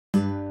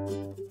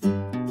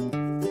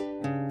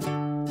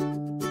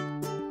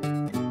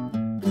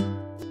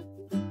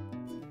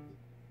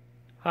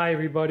Hi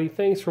everybody,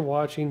 thanks for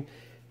watching.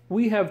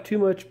 We have too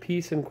much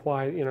peace and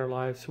quiet in our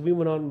lives, so we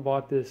went out and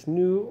bought this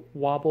new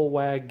Wobble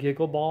Wag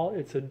Giggle Ball.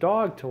 It's a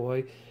dog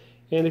toy,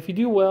 and if you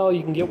do well,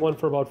 you can get one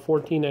for about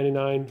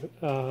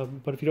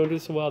 $14.99, but if you don't do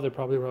so well, they're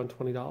probably around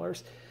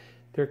 $20.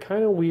 They're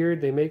kind of weird.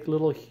 They make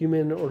little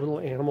human or little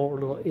animal or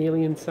little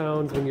alien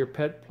sounds when your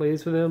pet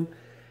plays with them,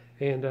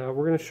 and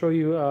we're going to show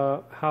you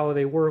how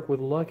they work with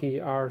Lucky,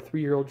 our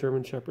 3-year-old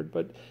German Shepherd.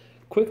 But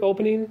quick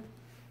opening.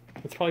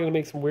 It's probably going to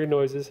make some weird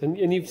noises.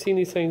 And you've seen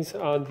these things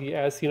on the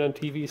As Seen on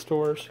TV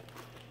stores,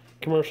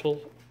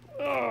 commercials.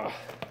 Ugh.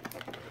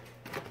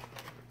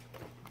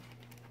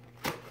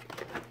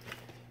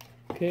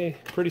 Okay,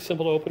 pretty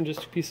simple to open,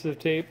 just 2 pieces of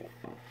tape.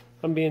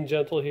 I'm being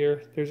gentle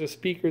here. There's a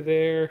speaker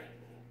there,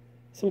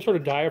 some sort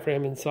of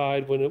diaphragm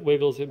inside. When it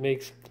wiggles, it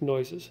makes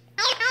noises.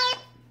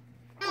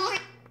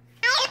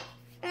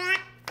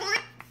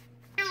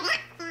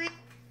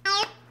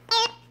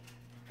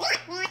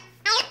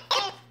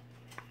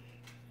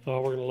 Oh,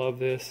 we're going to love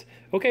this.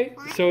 Okay,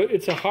 so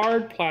it's a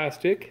hard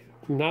plastic,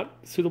 not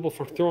suitable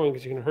for throwing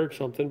because you're going to hurt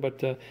something, but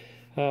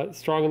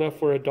strong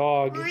enough where a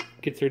dog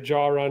gets their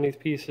jaw around these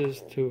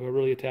pieces to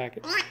really attack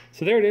it.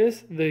 So there it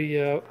is,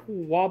 the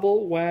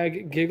Wobble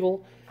Wag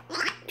Giggle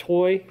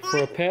toy for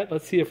a pet.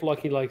 Let's see if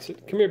Lucky likes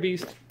it. Come here,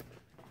 Beast.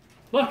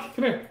 Lucky,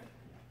 come here.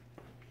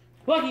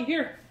 Lucky,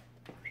 here.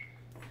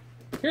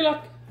 Here,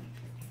 Luck.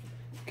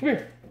 Come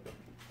here.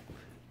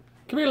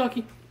 Come here,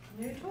 Lucky.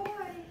 New toy.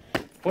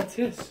 What's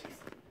this?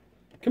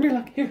 Come here,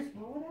 Luck. Here.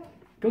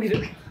 Go get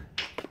it.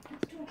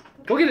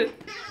 Go get it.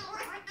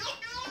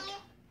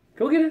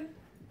 Go get it.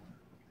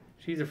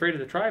 She's afraid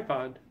of the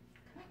tripod.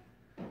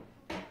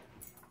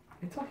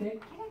 It's okay.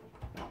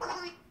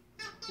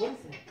 What is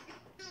it?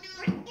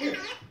 Here.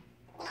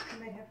 You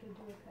may have to do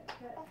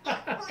a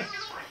cut.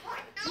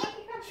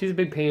 She's a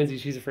big pansy.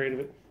 She's afraid of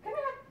it. Come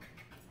here.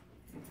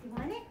 You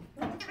want it?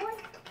 You want the toy?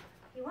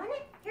 You want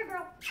it? Here,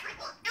 girl.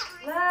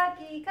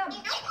 Lucky, come.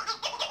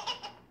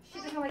 She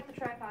doesn't like the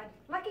tripod.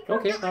 Lucky, come.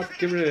 Okay, I'll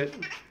get rid of it.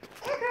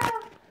 Here, girl.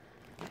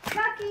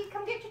 Lucky,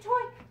 come get your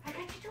toy. I got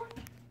your toy.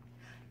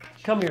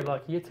 Come here,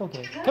 Lucky. It's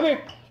okay. Come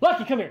here.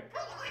 Lucky, come here.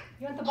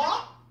 You want the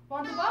ball?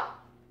 Want the ball?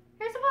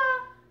 Here's the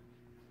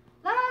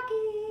ball.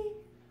 Lucky.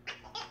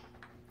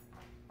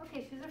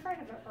 Okay, she's afraid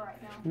of it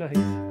right now.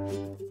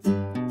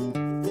 Nice.